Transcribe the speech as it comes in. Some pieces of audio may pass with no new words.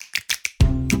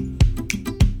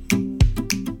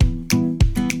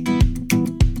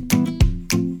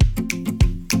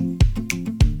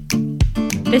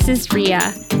this is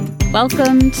Ria.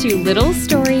 Welcome to Little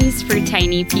Stories for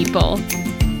Tiny People.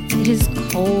 It is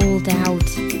cold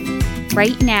out.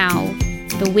 Right now,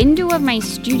 the window of my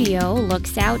studio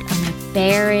looks out on a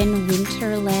barren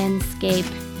winter landscape.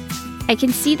 I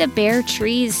can see the bare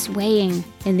trees swaying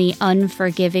in the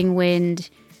unforgiving wind.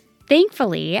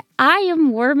 Thankfully, I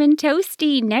am warm and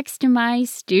toasty next to my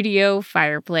studio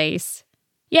fireplace.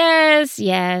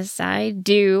 Yes, I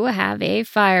do have a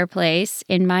fireplace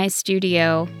in my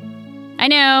studio. I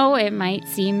know it might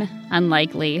seem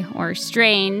unlikely or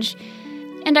strange,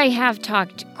 and I have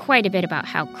talked quite a bit about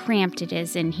how cramped it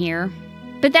is in here.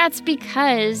 But that's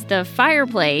because the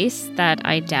fireplace that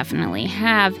I definitely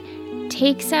have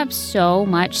takes up so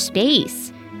much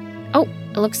space. Oh,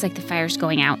 it looks like the fire's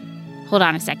going out. Hold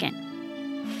on a second.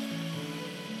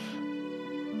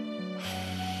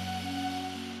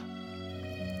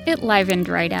 It livened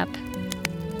right up.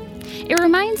 It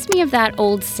reminds me of that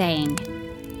old saying,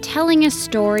 telling a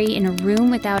story in a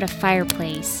room without a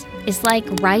fireplace is like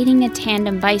riding a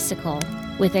tandem bicycle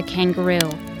with a kangaroo.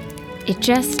 It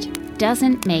just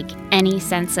doesn't make any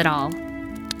sense at all.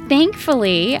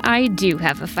 Thankfully, I do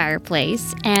have a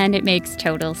fireplace, and it makes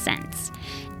total sense.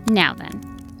 Now then,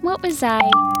 what was I?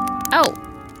 Oh,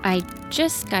 I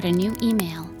just got a new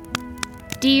email.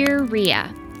 Dear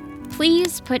Ria,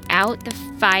 please put out the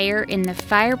fire in the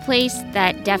fireplace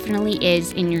that definitely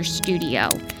is in your studio.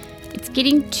 It's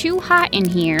getting too hot in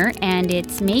here, and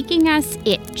it's making us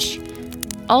itch.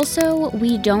 Also,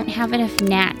 we don't have enough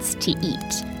gnats to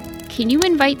eat. Can you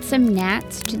invite some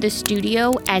gnats to the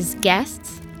studio as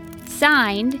guests?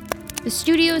 Signed, the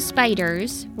studio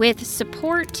spiders, with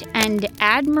support and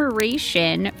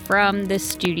admiration from the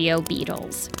studio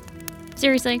beetles.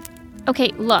 Seriously? Okay,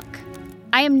 look.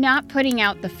 I am not putting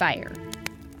out the fire.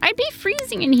 I'd be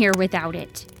freezing in here without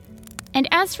it. And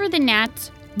as for the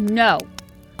gnats, no.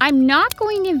 I'm not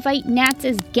going to invite gnats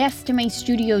as guests to my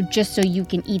studio just so you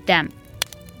can eat them.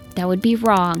 That would be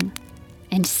wrong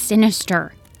and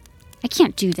sinister. I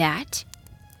can't do that.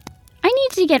 I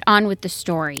need to get on with the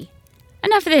story.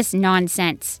 Enough of this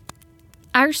nonsense.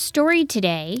 Our story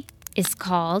today is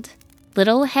called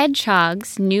Little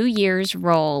Hedgehog's New Year's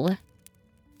Roll.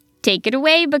 Take it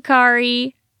away,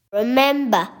 Bakari.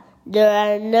 Remember, there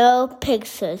are no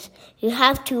pictures. You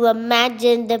have to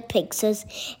imagine the pictures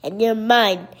in your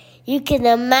mind. You can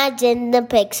imagine the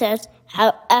pictures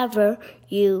however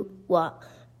you want.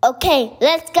 Okay,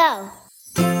 let's go.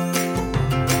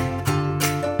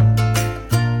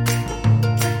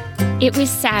 It was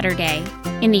Saturday,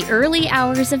 in the early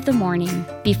hours of the morning,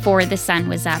 before the sun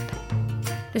was up.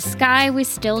 The sky was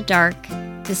still dark,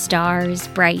 the stars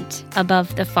bright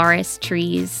above the forest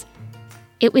trees.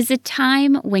 It was a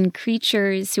time when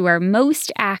creatures who are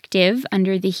most active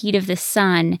under the heat of the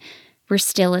sun were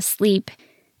still asleep,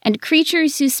 and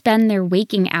creatures who spend their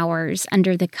waking hours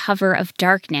under the cover of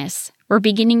darkness were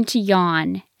beginning to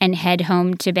yawn and head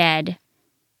home to bed.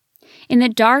 In the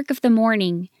dark of the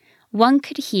morning, one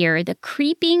could hear the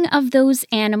creeping of those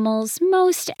animals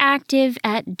most active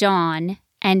at dawn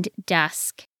and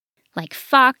dusk, like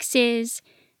foxes,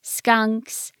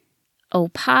 skunks,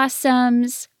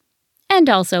 opossums, and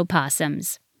also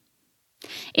possums.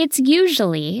 It's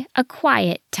usually a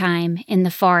quiet time in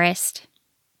the forest,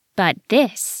 but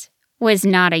this was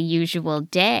not a usual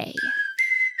day.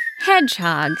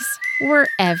 Hedgehogs were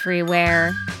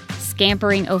everywhere,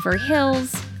 scampering over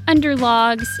hills, under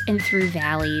logs, and through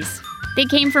valleys. They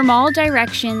came from all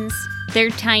directions, their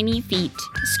tiny feet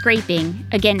scraping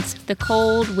against the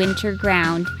cold winter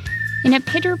ground in a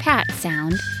pitter-pat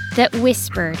sound that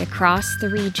whispered across the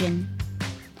region.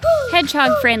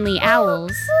 Hedgehog-friendly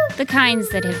owls, the kinds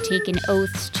that have taken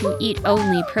oaths to eat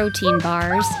only protein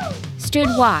bars, stood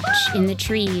watch in the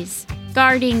trees,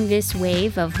 guarding this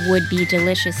wave of would-be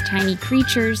delicious tiny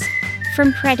creatures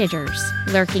from predators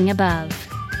lurking above.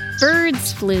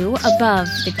 Birds flew above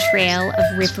the trail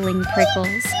of rippling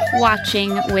prickles,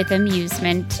 watching with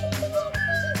amusement.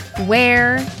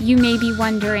 Where, you may be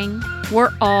wondering,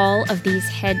 were all of these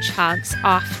hedgehogs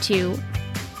off to?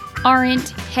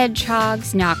 Aren't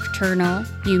hedgehogs nocturnal,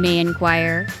 you may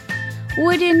inquire?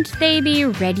 Wouldn't they be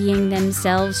readying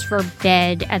themselves for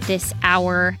bed at this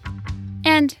hour?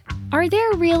 And are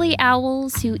there really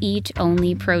owls who eat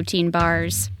only protein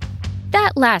bars?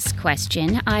 That last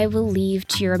question I will leave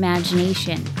to your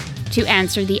imagination. To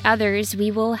answer the others,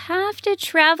 we will have to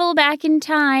travel back in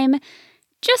time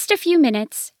just a few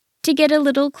minutes to get a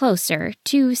little closer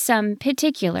to some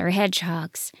particular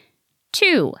hedgehogs.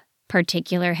 2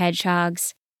 particular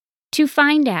hedgehogs, to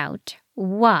find out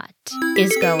what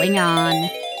is going on.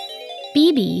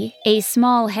 Bibi, a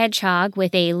small hedgehog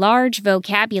with a large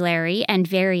vocabulary and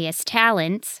various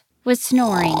talents, was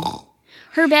snoring.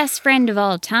 Her best friend of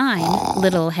all time,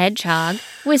 Little Hedgehog,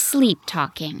 was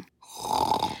sleep-talking.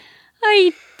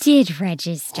 I did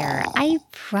register, I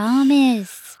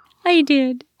promise. I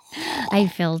did. I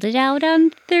filled it out on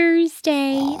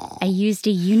Thursday. I used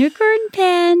a unicorn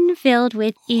pen filled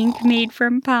with ink made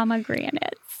from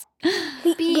pomegranates.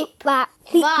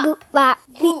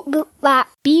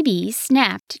 Bibi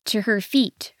snapped to her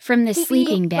feet from the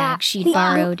sleeping bag she'd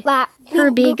borrowed. Her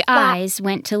big eyes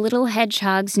went to Little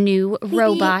Hedgehog's new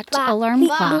robot alarm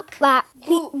clock.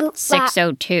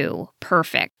 6:02.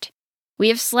 Perfect. We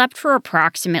have slept for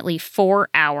approximately 4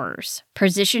 hours,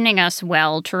 positioning us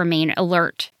well to remain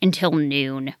alert until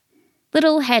noon.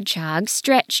 Little Hedgehog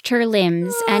stretched her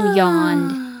limbs and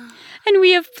yawned. And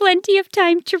we have plenty of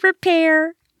time to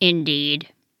prepare. Indeed.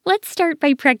 Let's start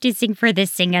by practicing for the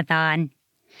sing-a-thon.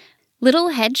 Little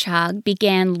Hedgehog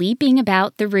began leaping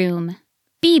about the room.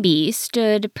 Bibi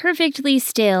stood perfectly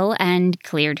still and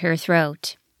cleared her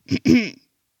throat. La.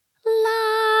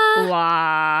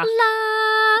 La. La.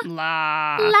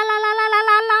 La. La la la la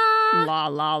la la. La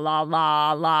la la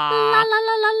la la. La la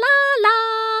la la la la.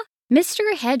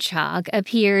 Mr. Hedgehog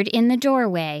appeared in the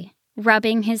doorway,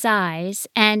 rubbing his eyes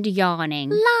and yawning.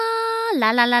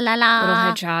 La la la la la la. Little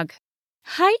Hedgehog.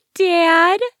 Hi,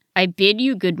 Dad. I bid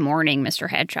you good morning, Mr.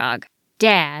 Hedgehog.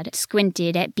 Dad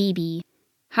squinted at Bibi.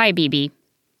 Hi, Bibi.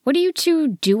 What are you two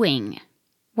doing?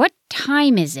 What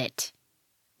time is it?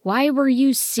 Why were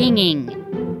you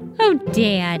singing? Oh,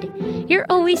 Dad, you're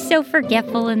always so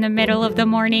forgetful in the middle of the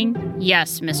morning.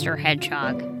 Yes, Mr.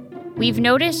 Hedgehog. We've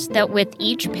noticed that with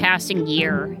each passing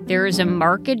year, there is a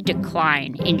marked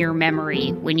decline in your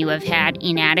memory when you have had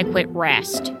inadequate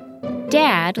rest.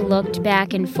 Dad looked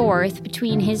back and forth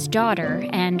between his daughter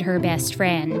and her best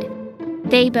friend.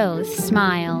 They both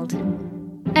smiled.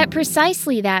 At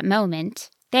precisely that moment,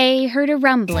 they heard a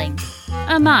rumbling,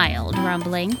 a mild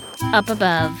rumbling, up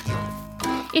above.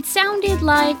 It sounded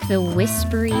like the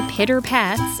whispery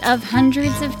pitter-pats of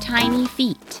hundreds of tiny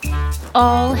feet,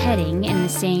 all heading in the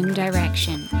same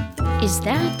direction. Is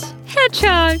that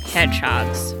hedgehogs?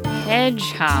 Hedgehogs.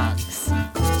 Hedgehogs.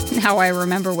 Now I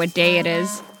remember what day it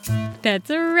is.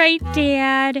 That's right,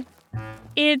 Dad.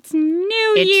 It's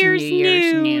New Year's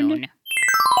noon.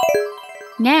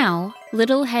 Now,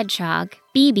 Little Hedgehog,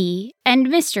 Bibi, and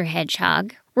Mr.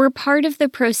 Hedgehog were part of the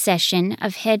procession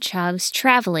of hedgehogs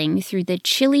traveling through the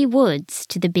chilly woods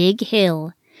to the Big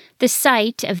Hill, the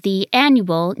site of the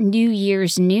annual New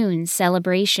Year's noon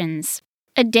celebrations,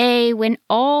 a day when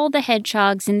all the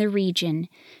hedgehogs in the region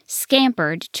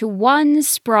scampered to one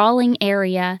sprawling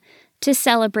area to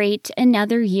celebrate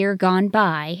another year gone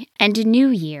by and a new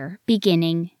year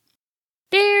beginning.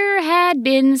 There had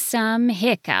been some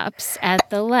hiccups at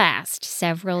the last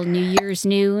several New Year's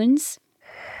noons.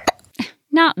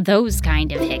 Not those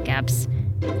kind of hiccups.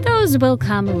 Those will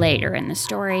come later in the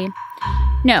story.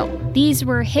 No, these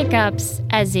were hiccups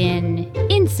as in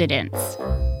incidents,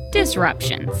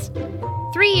 disruptions.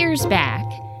 3 years back,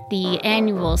 the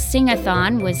annual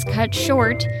sing-a-thon was cut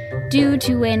short due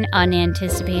to an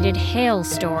unanticipated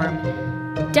hailstorm.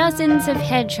 Dozens of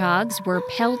hedgehogs were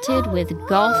pelted with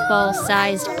golf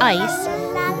ball-sized ice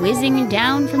whizzing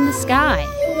down from the sky.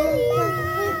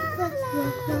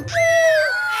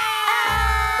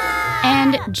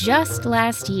 And just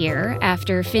last year,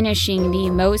 after finishing the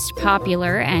most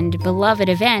popular and beloved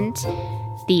event,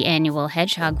 the annual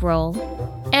Hedgehog Roll,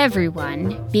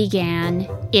 everyone began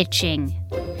itching.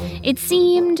 It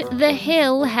seemed the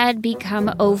hill had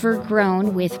become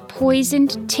overgrown with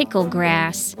poisoned tickle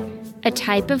grass, a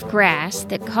type of grass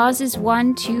that causes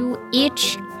one to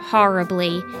itch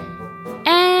horribly,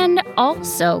 and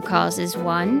also causes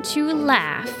one to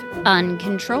laugh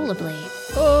uncontrollably.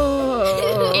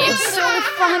 Oh, it's so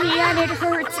funny and it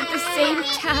hurts at the same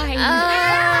time.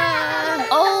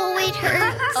 Oh, it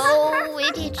hurts. Oh,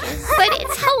 it itches. But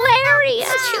it's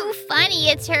hilarious. Too funny,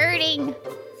 it's hurting.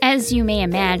 As you may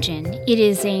imagine, it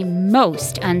is a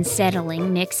most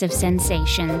unsettling mix of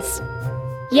sensations.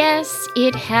 Yes,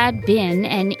 it had been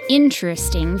an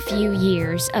interesting few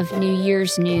years of New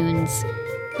Year's noons,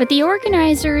 but the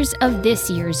organizers of this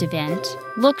year's event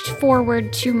looked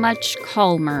forward to much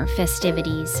calmer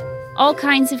festivities. All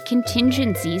kinds of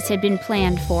contingencies had been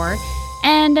planned for,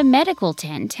 and a medical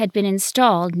tent had been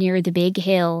installed near the Big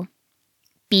Hill.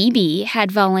 Bibi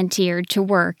had volunteered to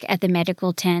work at the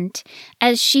medical tent,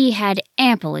 as she had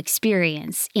ample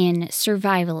experience in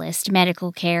survivalist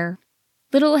medical care.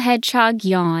 Little Hedgehog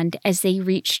yawned as they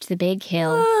reached the Big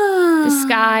Hill. The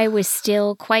sky was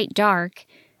still quite dark,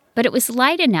 but it was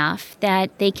light enough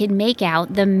that they could make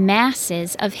out the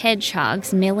masses of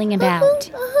hedgehogs milling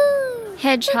about.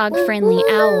 Hedgehog-friendly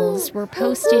owls were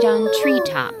posted on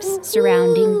treetops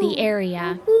surrounding the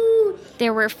area.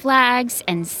 There were flags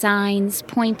and signs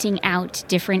pointing out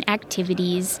different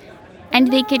activities,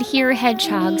 and they could hear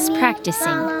hedgehogs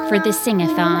practicing for the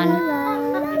sing-a-thon.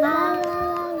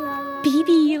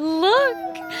 Bibi,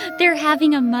 look! They're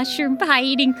having a mushroom pie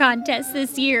eating contest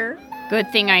this year.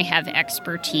 Good thing I have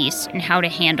expertise in how to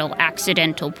handle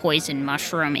accidental poison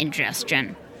mushroom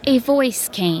ingestion. A voice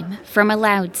came from a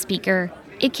loudspeaker.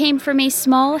 It came from a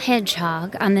small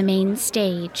hedgehog on the main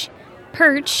stage,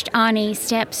 perched on a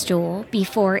step stool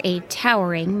before a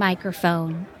towering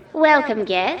microphone. Welcome,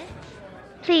 guests.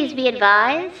 Please be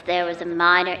advised there was a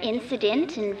minor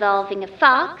incident involving a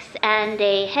fox and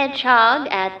a hedgehog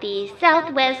at the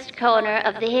southwest corner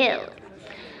of the hill.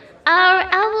 Our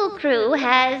owl crew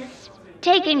has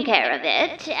taken care of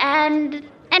it, and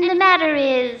the matter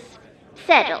is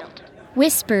settled.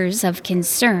 Whispers of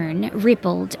concern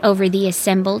rippled over the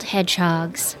assembled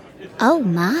hedgehogs. Oh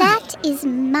my. That is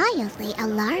mildly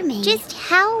alarming. Just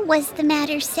how was the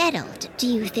matter settled, do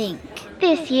you think?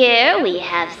 This year, we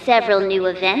have several new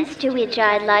events to which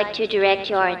I'd like to direct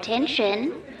your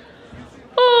attention.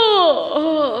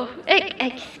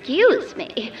 Excuse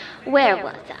me. Where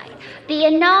was I? The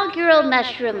inaugural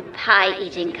mushroom pie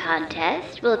eating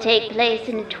contest will take place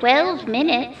in 12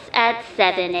 minutes at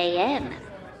 7 a.m.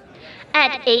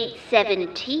 At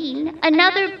 8:17,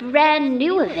 another brand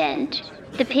new event,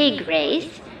 the pig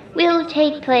race, will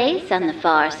take place on the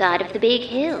far side of the big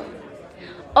hill.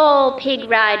 All pig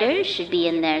riders should be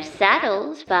in their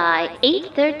saddles by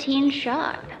 8:13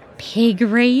 sharp. Pig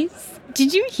race?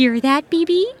 Did you hear that,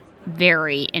 Bibi?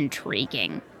 Very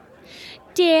intriguing.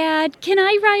 Dad, can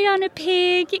I ride on a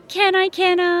pig? Can I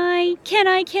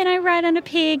ride on a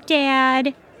pig,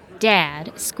 Dad?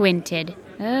 Dad squinted.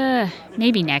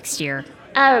 Maybe next year.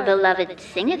 Our beloved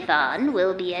sing-a-thon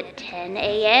will be at 10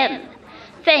 a.m.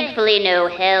 Thankfully, no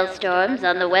hailstorms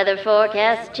on the weather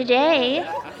forecast today.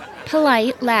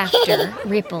 Polite laughter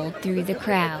rippled through the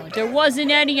crowd. There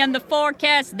wasn't any on the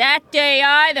forecast that day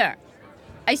either.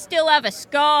 I still have a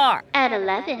scar. At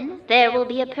 11, there will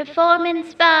be a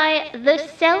performance by the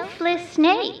Selfless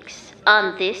Snakes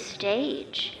on this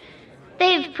stage.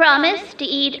 They've promised to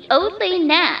eat only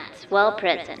gnats while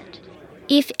present.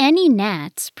 If any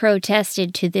gnats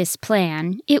protested to this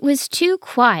plan, it was too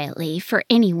quietly for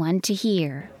anyone to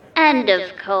hear. And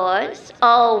of course,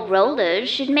 all rollers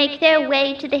should make their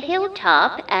way to the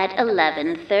hilltop at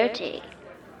 11:30.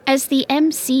 As the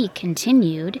MC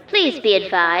continued, Please be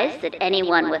advised that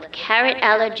anyone with carrot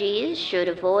allergies should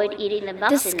avoid eating the the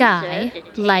muffins sky served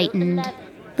at lightened. tables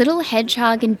 11. Little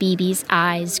Hedgehog and Bibi's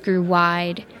eyes grew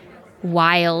wide,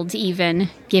 wild even,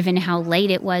 given how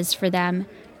late it was for them.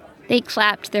 They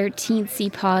clapped their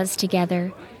teensy paws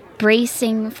together,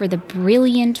 bracing for the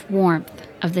brilliant warmth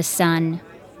of the sun.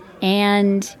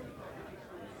 And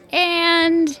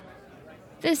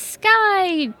the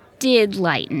sky did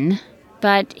lighten,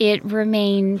 but it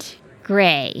remained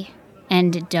gray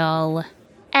and dull.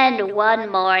 And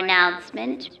one more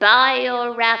announcement. Buy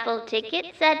your raffle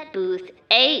tickets at booth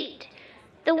 8.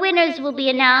 The winners will be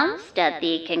announced at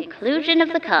the conclusion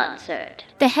of the concert.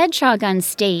 The hedgehog on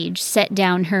stage set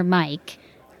down her mic,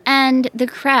 and the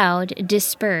crowd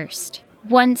dispersed,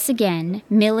 once again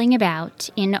milling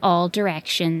about in all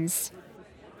directions.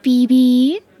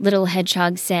 Bibi, Little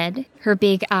Hedgehog said, her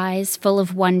big eyes full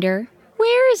of wonder,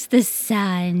 where's the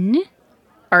sun?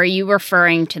 Are you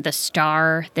referring to the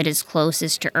star that is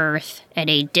closest to Earth at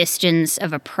a distance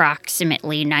of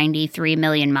approximately 93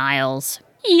 million miles?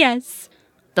 Yes.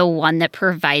 The one that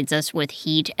provides us with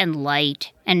heat and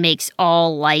light and makes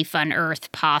all life on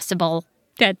Earth possible?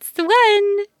 That's the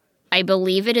one. I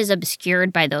believe it is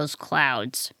obscured by those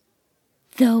clouds.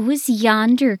 Those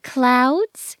yonder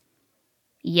clouds?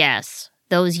 Yes,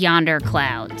 those yonder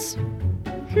clouds.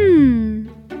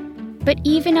 But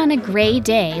even on a gray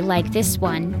day like this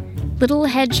one, Little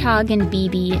Hedgehog and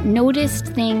Bibi noticed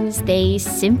things they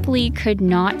simply could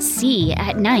not see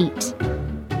at night.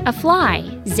 A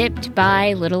fly zipped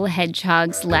by Little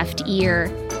Hedgehog's left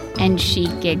ear, and she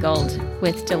giggled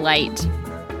with delight.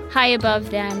 High above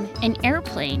them, an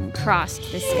airplane crossed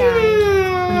the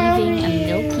sky, leaving a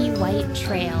milky white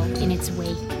trail in its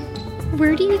wake.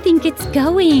 Where do you think it's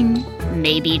going?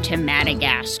 Maybe to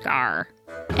Madagascar.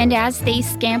 And as they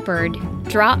scampered,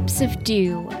 drops of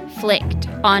dew flicked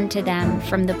onto them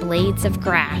from the blades of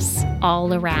grass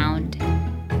all around.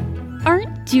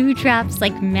 Aren't dewdrops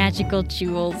like magical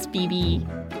jewels, Bibi?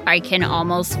 I can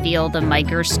almost feel the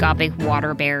microscopic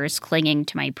water bears clinging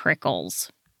to my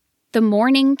prickles. The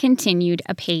morning continued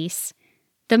apace.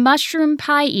 The mushroom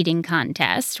pie eating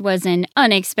contest was an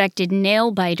unexpected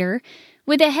nail-biter,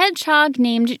 with a hedgehog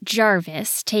named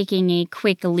Jarvis taking a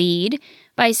quick lead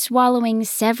by swallowing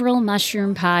several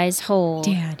mushroom pies whole.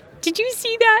 Dad, did you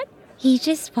see that? He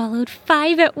just swallowed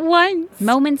 5 at once.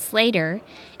 Moments later,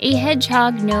 a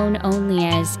hedgehog known only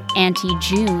as Auntie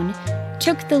June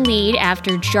took the lead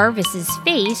after Jarvis's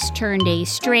face turned a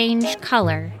strange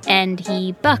color and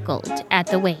he buckled at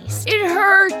the waist. It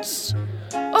hurts!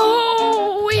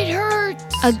 Oh, it hurts!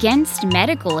 Against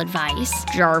medical advice,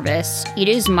 Jarvis, it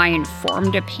is my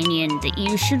informed opinion that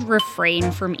you should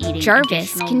refrain from eating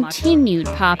Jarvis additional continued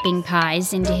popping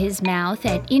pies into his mouth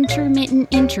at intermittent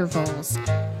intervals,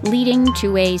 leading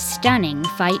to a stunning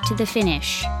fight to the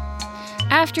finish.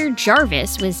 After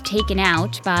Jarvis was taken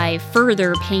out by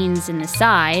further pains in the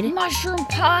side, mushroom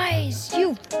pies,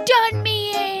 you've done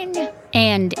me in!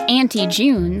 And Auntie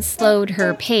June slowed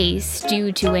her pace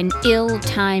due to an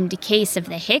ill-timed case of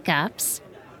the hiccups.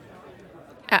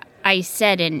 I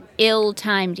said an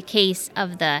ill-timed case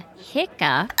of the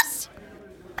hiccups.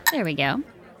 There we go.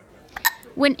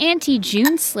 When Auntie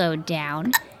June slowed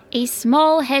down, a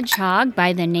small hedgehog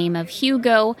by the name of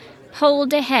Hugo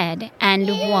pulled ahead and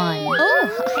won.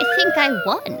 Oh, I think I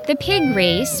won. The pig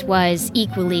race was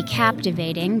equally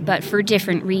captivating, but for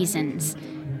different reasons.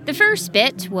 The first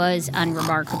bit was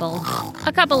unremarkable.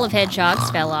 A couple of hedgehogs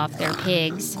fell off their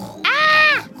pigs.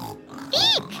 Ah!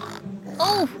 Eek!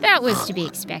 Oh, that was to be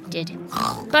expected.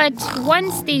 But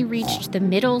once they reached the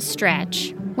middle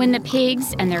stretch, when the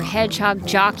pigs and their hedgehog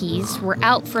jockeys were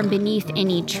out from beneath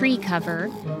any tree cover,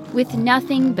 with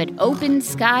nothing but open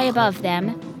sky above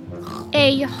them,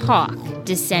 a hawk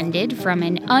descended from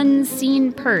an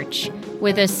unseen perch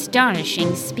with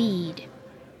astonishing speed.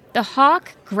 The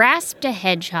hawk grasped a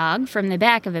hedgehog from the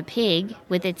back of a pig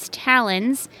with its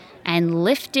talons and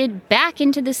lifted back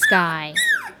into the sky.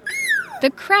 The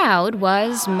crowd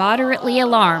was moderately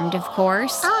alarmed, of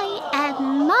course. I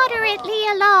am moderately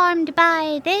alarmed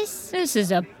by this. This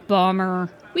is a bummer.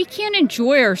 We can't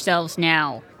enjoy ourselves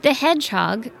now. The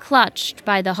hedgehog, clutched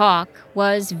by the hawk,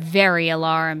 was very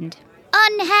alarmed.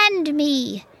 Unhand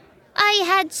me. I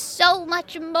had so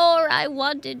much more I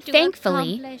wanted to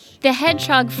Thankfully, accomplish. the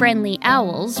hedgehog-friendly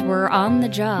owls were on the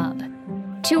job.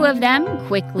 2 of them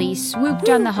quickly swooped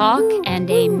on the hawk, and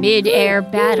a mid-air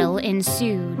battle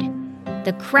ensued.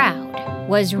 The crowd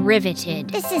was riveted.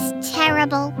 This is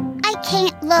terrible. I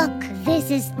can't look.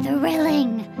 This is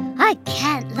thrilling. I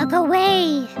can't look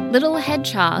away. Little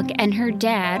Hedgehog and her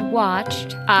dad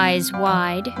watched, eyes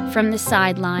wide, from the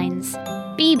sidelines.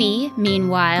 Bibi,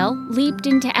 meanwhile, leaped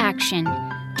into action,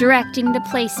 directing the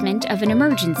placement of an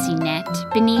emergency net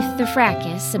beneath the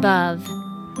fracas above.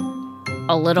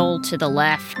 A little to the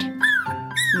left.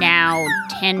 Now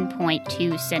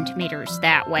 10.2 centimeters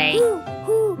that way.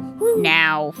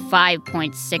 Now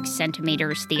 5.6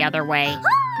 centimeters the other way.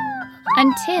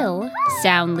 Until,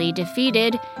 soundly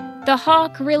defeated, the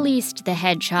hawk released the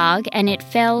hedgehog and it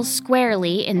fell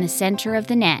squarely in the center of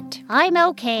the net. I'm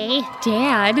okay.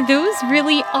 Dad, those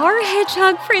really are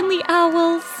hedgehog-friendly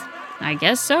owls. I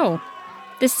guess so.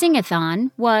 The sing-a-thon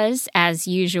was, as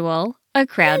usual, a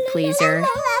crowd pleaser.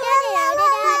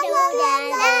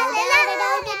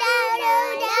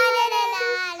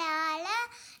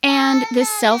 And the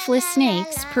selfless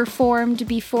snakes performed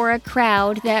before a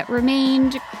crowd that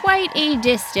remained quite a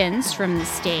distance from the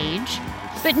stage,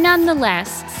 but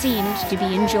nonetheless seemed to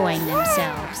be enjoying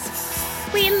themselves.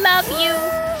 We love you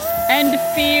and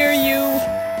fear you.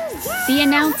 The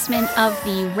announcement of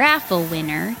the raffle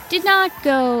winner did not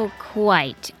go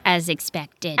quite as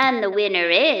expected. And the winner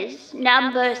is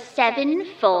number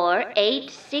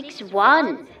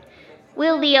 74861.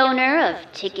 Will the owner of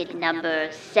ticket number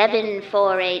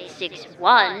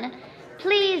 74861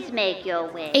 please make your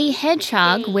way? A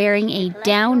hedgehog wearing a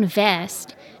down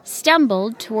vest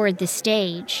stumbled toward the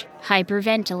stage,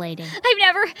 hyperventilating.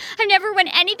 I've never won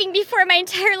anything before in my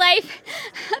entire life.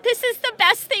 This is the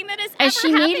best thing that has As ever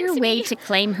she happened made her to way me. to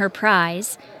claim her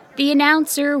prize, the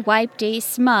announcer wiped a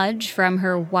smudge from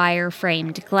her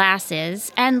wire-framed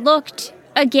glasses and looked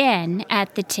again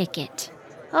at the ticket.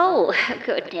 Oh,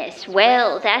 goodness.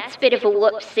 Well, that's a bit of a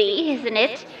whoopsie, isn't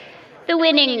it? The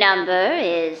winning number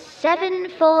is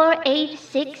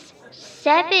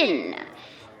 74867.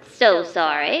 So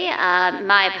sorry.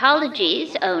 My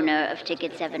apologies, owner of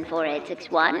ticket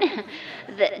 74861.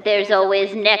 There's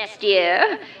always next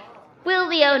year. Will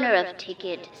the owner of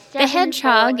ticket 74867 The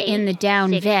hedgehog in the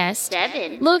down vest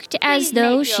looked as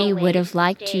though she would have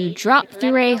liked to drop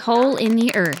through a hole in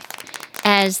the earth,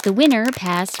 as the winner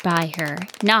passed by her,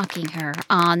 knocking her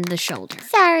on the shoulder.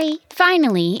 Sorry.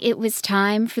 Finally, it was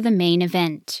time for the main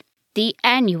event, the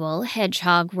annual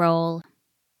Hedgehog roll.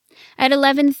 At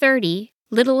 11:30,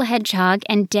 Little Hedgehog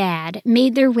and Dad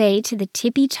made their way to the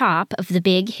tippy top of the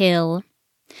big hill.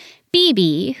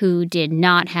 Bibi, who did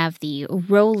not have the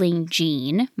rolling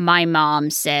gene, my mom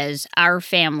says our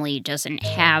family doesn't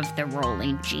have the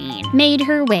rolling gene, made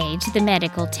her way to the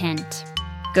medical tent.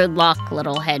 Good luck,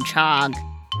 Little Hedgehog.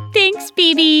 Thanks,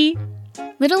 Bibi.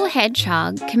 Little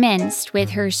Hedgehog commenced with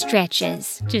her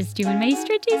stretches. Just doing my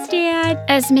stretches, Dad.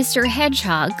 As Mr.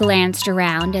 Hedgehog glanced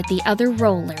around at the other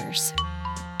rollers.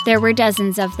 There were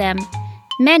dozens of them,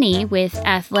 many with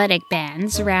athletic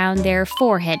bands around their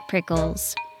forehead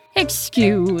prickles.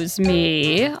 Excuse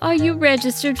me, are you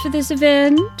registered for this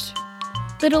event?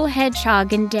 Little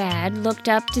Hedgehog and Dad looked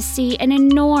up to see an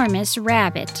enormous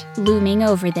rabbit looming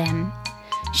over them.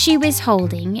 She was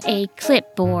holding a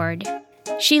clipboard.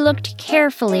 She looked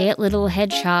carefully at Little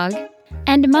Hedgehog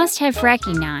and must have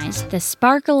recognized the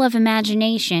sparkle of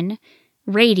imagination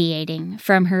radiating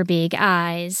from her big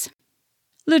eyes.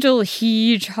 Little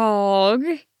Hedgehog,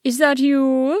 is that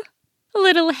you?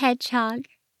 Little Hedgehog.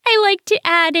 I like to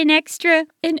add an extra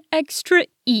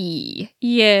E.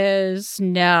 Yes,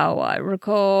 now I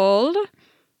recall.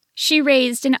 She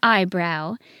raised an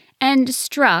eyebrow and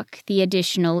struck the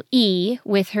additional E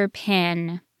with her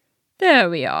pen. There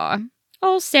we are.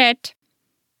 All set.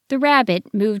 The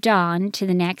rabbit moved on to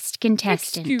the next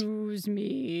contestant. Excuse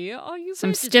me, are you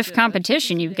Some stiff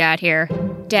competition you've got here,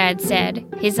 Dad said,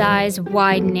 his eyes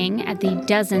widening at the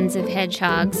dozens of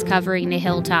hedgehogs covering the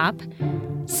hilltop.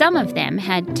 Some of them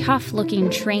had tough-looking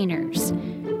trainers.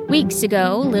 Weeks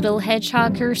ago, Little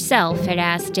Hedgehog herself had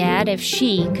asked Dad if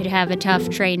she could have a tough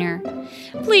trainer.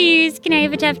 Please, can I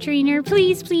have a tough trainer?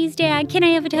 Please, please, Dad, can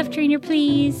I have a tough trainer,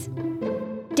 please?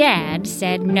 Dad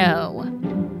said no.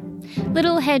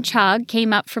 Little Hedgehog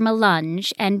came up from a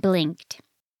lunge and blinked.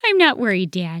 I'm not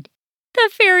worried, Dad. The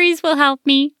fairies will help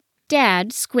me.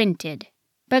 Dad squinted,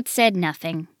 but said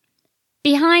nothing.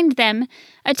 Behind them,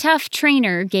 a tough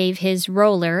trainer gave his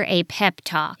roller a pep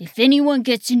talk. If anyone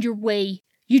gets in your way,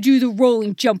 you do the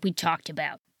rolling jump we talked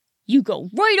about. You go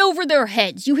right over their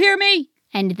heads, you hear me?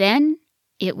 And then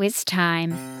it was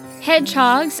time.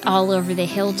 Hedgehogs all over the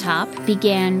hilltop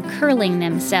began curling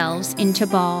themselves into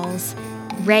balls,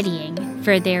 readying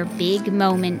for their big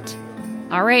moment.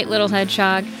 All right, Little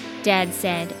Hedgehog, Dad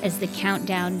said as the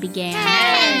countdown began.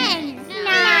 10,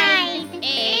 9,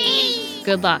 8.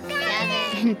 Good luck.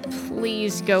 And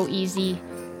please go easy.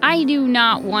 I do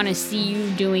not want to see you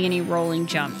doing any rolling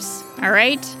jumps, all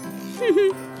right?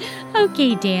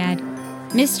 Okay, Dad.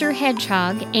 Mr.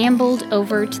 Hedgehog ambled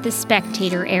over to the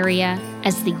spectator area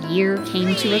as the year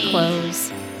came to a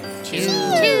close.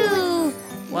 2,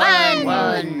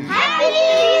 1. Happy New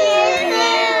Year!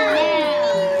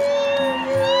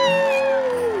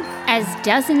 As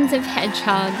dozens of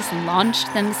hedgehogs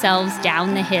launched themselves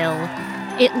down the hill,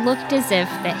 it looked as if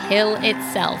the hill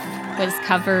itself was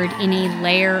covered in a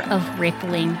layer of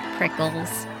rippling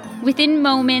prickles. Within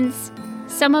moments,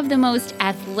 some of the most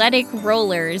athletic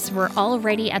rollers were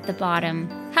already at the bottom,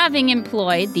 having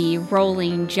employed the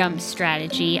rolling jump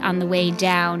strategy on the way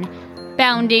down,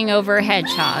 bounding over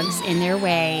hedgehogs in their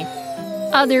way.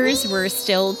 Others were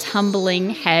still tumbling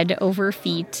head over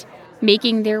feet,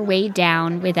 making their way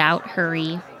down without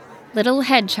hurry. Little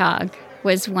Hedgehog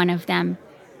was one of them.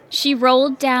 She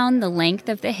rolled down the length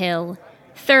of the hill,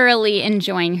 thoroughly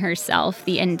enjoying herself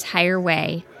the entire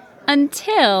way,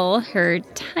 until her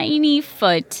tiny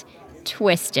foot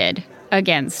twisted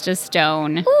against a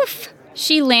stone. Oof!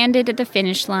 She landed at the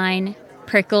finish line,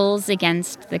 prickles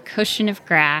against the cushion of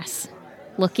grass,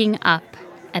 looking up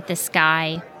at the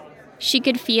sky. She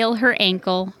could feel her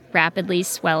ankle rapidly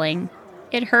swelling.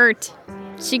 It hurt.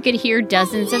 She could hear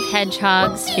dozens of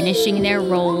hedgehogs finishing their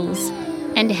rolls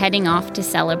and heading off to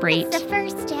celebrate. It's the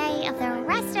first day of the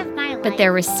rest of my life. But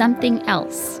there was something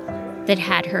else that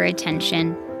had her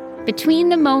attention. Between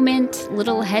the moment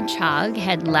Little Hedgehog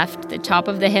had left the top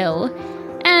of the hill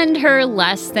and her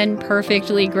less than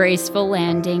perfectly graceful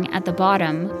landing at the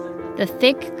bottom, the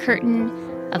thick curtain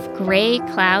of gray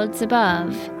clouds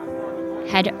above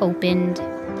had opened.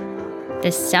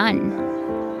 The sun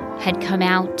had come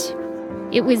out.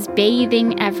 It was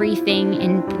bathing everything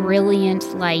in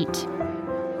brilliant light.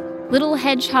 Little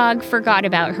Hedgehog forgot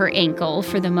about her ankle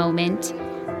for the moment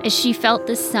as she felt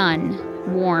the sun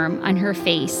warm on her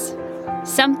face,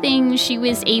 something she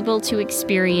was able to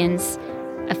experience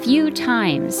a few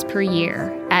times per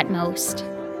year at most.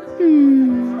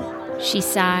 She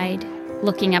sighed,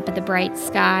 looking up at the bright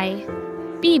sky.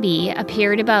 Bibi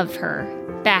appeared above her,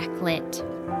 backlit.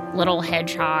 Little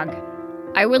Hedgehog,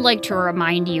 I would like to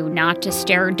remind you not to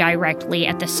stare directly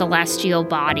at the celestial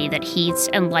body that heats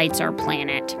and lights our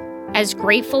planet. As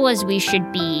grateful as we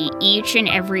should be each and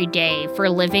every day for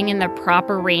living in the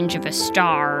proper range of a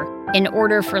star in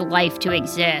order for life to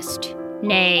exist,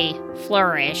 nay,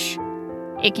 flourish,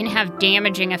 it can have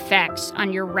damaging effects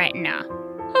on your retina.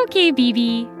 Okay,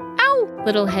 BB. Ow,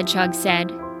 Little Hedgehog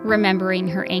said, remembering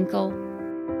her ankle.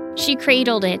 She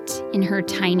cradled it in her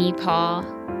tiny paw.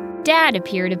 Dad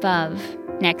appeared above,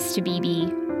 next to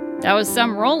BB. That was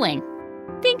some rolling.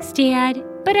 Thanks, Dad.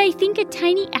 But I think a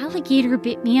tiny alligator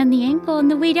bit me on the ankle on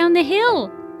the way down the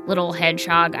hill. Little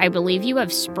Hedgehog, I believe you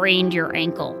have sprained your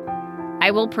ankle.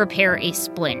 I will prepare a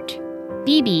splint.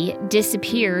 BB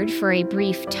disappeared for a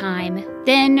brief time,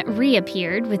 then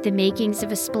reappeared with the makings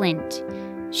of a splint.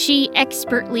 She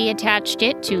expertly attached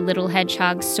it to Little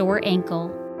Hedgehog's sore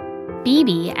ankle.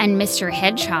 BB and Mr.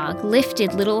 Hedgehog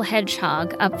lifted Little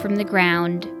Hedgehog up from the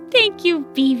ground. Thank you,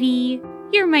 BB.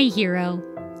 You're my hero.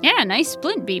 Yeah, nice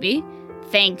splint, BB.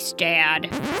 Thanks, Dad.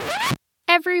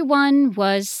 Everyone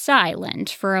was silent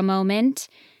for a moment.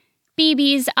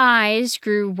 BB's eyes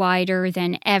grew wider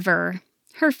than ever,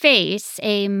 her face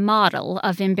a model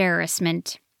of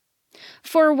embarrassment.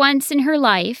 For once in her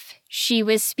life, she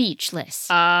was speechless.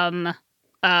 Little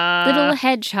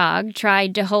Hedgehog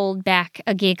tried to hold back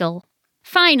a giggle.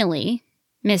 Finally,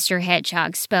 Mr.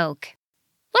 Hedgehog spoke.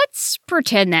 Let's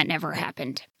pretend that never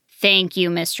happened. Thank you,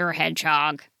 Mr.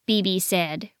 Hedgehog, BB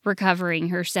said, recovering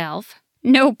herself.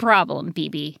 No problem,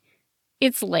 BB.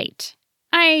 It's late.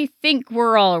 I think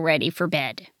we're all ready for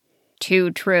bed.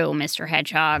 Too true, Mr.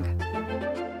 Hedgehog.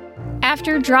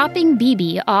 After dropping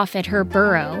BB off at her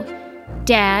burrow,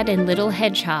 Dad and Little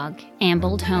Hedgehog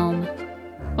ambled home.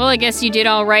 Well, I guess you did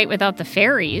all right without the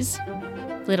fairies.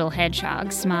 Little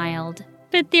Hedgehog smiled.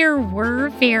 But there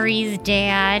were fairies,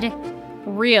 Dad.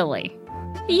 Really?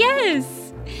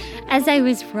 Yes. As I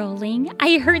was rolling,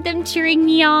 I heard them cheering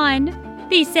me on.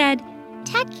 They said,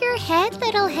 "Tuck your head,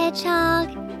 Little Hedgehog.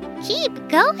 Keep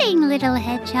going, Little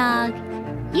Hedgehog.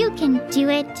 You can do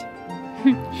it."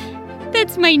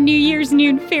 That's my New Year's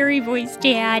noon fairy voice,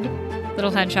 Dad.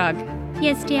 Little Hedgehog.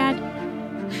 Yes, Dad?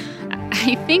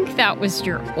 I think that was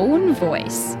your own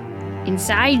voice.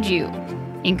 Inside you.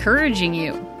 Encouraging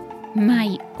you.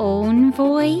 My own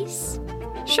voice?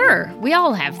 Sure, we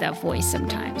all have that voice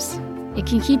sometimes. It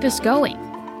can keep us going.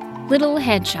 Little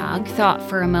Hedgehog thought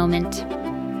for a moment.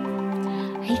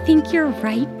 I think you're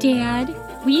right, Dad.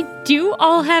 We do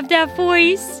all have that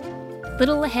voice.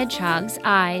 Little Hedgehog's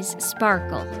eyes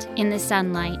sparkled in the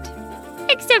sunlight.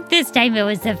 Except this time it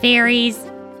was the fairies.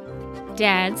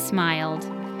 Dad smiled.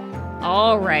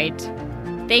 All right.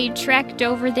 They trekked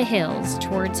over the hills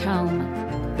towards home.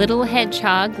 Little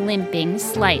Hedgehog limping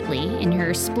slightly in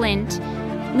her splint,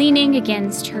 leaning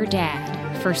against her dad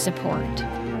for support.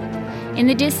 In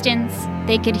the distance,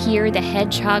 they could hear the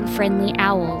hedgehog-friendly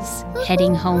owls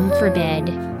heading home for bed.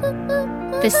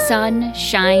 The sun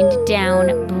shined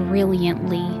down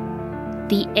brilliantly.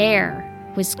 The air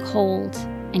was cold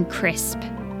and crisp.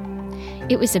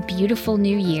 It was a beautiful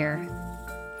new year,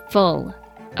 full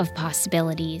of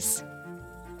possibilities.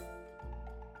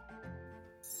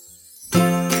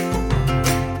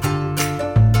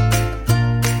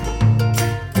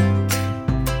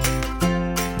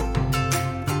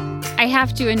 I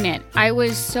have to admit, I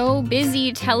was so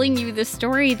busy telling you the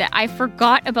story that I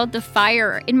forgot about the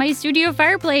fire in my studio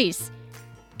fireplace.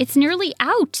 It's nearly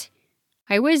out.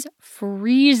 I was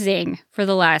freezing for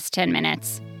the last 10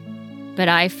 minutes. But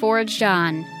I forged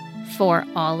on for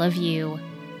all of you.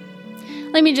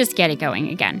 Let me just get it going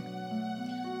again.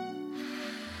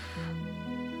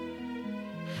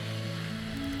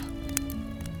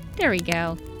 There we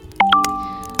go.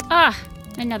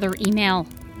 Another email.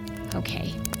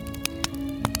 Okay.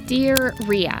 Dear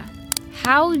Rhea,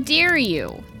 how dare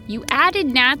you? You added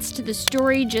gnats to the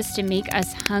story just to make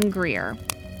us hungrier.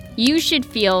 You should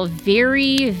feel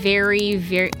very, very,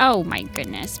 very... Oh my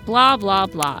goodness. Blah, blah,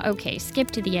 blah. Okay,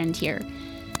 skip to the end here.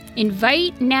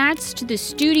 Invite gnats to the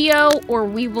studio or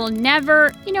we will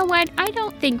never... You know what? I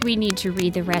don't think we need to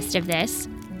read the rest of this.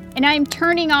 And I'm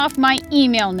turning off my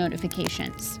email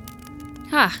notifications.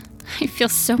 I feel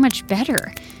so much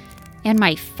better. And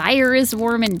my fire is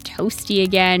warm and toasty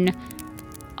again.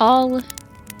 All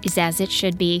is as it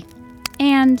should be.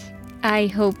 And I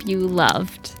hope you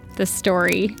loved the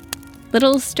story.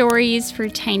 Little Stories for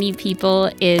Tiny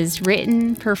People is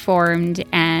written, performed,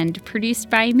 and produced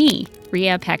by me,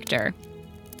 Rhea Pector.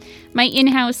 My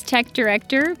in-house tech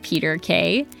director, Peter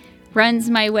Kay, runs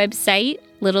my website,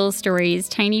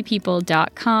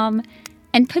 littlestoriestinypeople.com,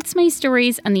 and puts my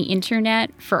stories on the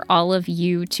internet for all of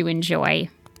you to enjoy.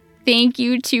 Thank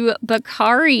you to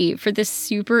Bakari for the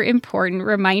super important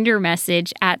reminder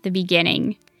message at the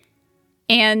beginning.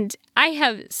 And I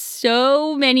have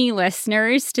so many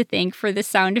listeners to thank for the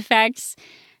sound effects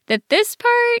that this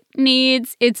part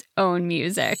needs its own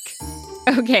music.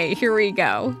 Okay, here we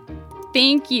go.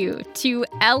 Thank you to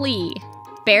Ellie,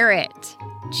 Barrett,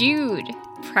 Jude,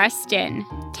 Preston,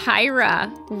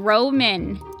 Tyra,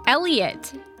 Roman,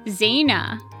 Elliot,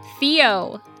 Zaina,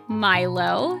 Theo,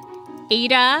 Milo,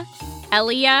 Ada,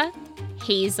 Elia,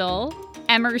 Hazel,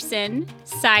 Emerson,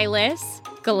 Silas,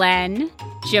 Glenn,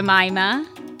 Jemima,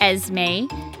 Esme,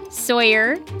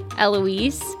 Sawyer,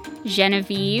 Eloise,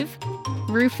 Genevieve,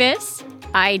 Rufus,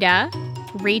 Ida,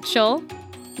 Rachel,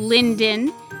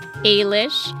 Lyndon,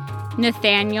 Ailish,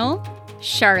 Nathaniel,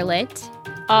 Charlotte,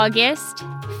 August,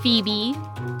 Phoebe,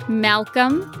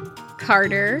 Malcolm,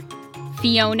 Carter,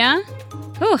 Fiona.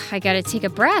 Oh, I gotta take a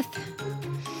breath.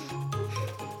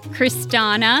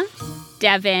 Kristana,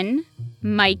 Devin,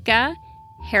 Micah,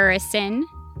 Harrison,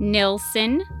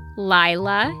 Nilson,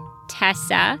 Lila,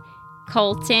 Tessa,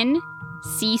 Colton,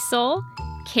 Cecil,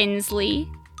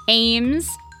 Kinsley, Ames,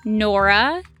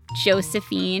 Nora,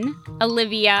 Josephine,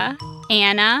 Olivia,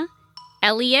 Anna,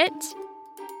 Elliot,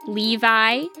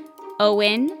 Levi,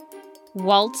 Owen,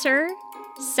 Walter,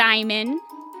 Simon,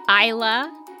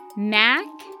 Isla, Mac,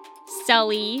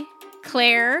 Sully,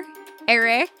 Claire,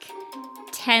 Eric,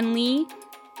 Tenley,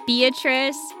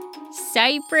 Beatrice,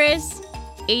 Cypress,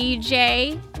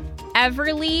 AJ,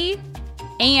 Everly,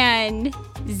 and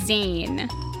Zane.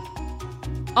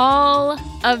 All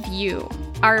of you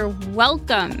are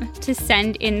welcome to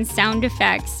send in sound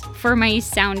effects for my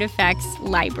sound effects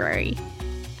library.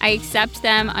 I accept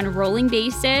them on a rolling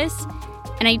basis,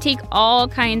 and I take all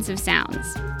kinds of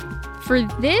sounds. For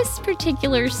this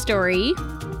particular story,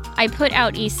 I put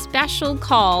out a special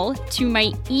call to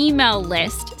my email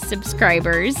list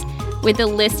subscribers with a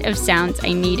list of sounds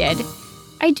I needed.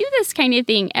 I do this kind of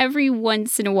thing every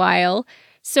once in a while,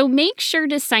 so make sure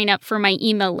to sign up for my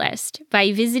email list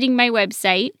by visiting my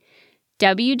website,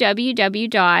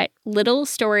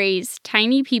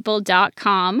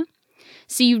 www.littlestoriestinypeople.com,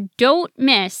 so you don't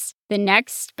miss the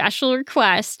next special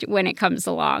request when it comes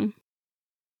along.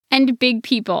 And big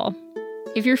people,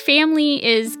 if your family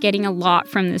is getting a lot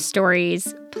from the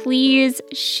stories, please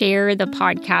share the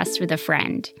podcast with a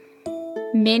friend.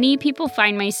 Many people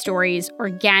find my stories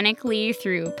organically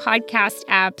through podcast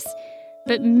apps,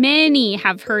 but many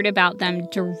have heard about them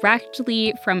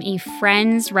directly from a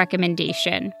friend's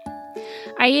recommendation.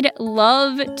 I'd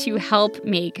love to help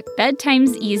make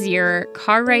bedtimes easier,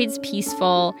 car rides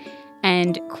peaceful,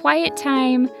 and quiet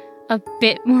time a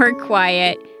bit more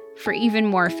quiet for even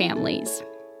more families.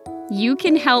 You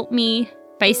can help me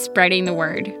by spreading the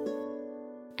word.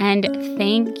 And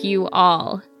thank you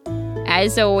all,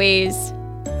 as always,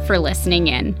 for listening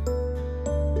in.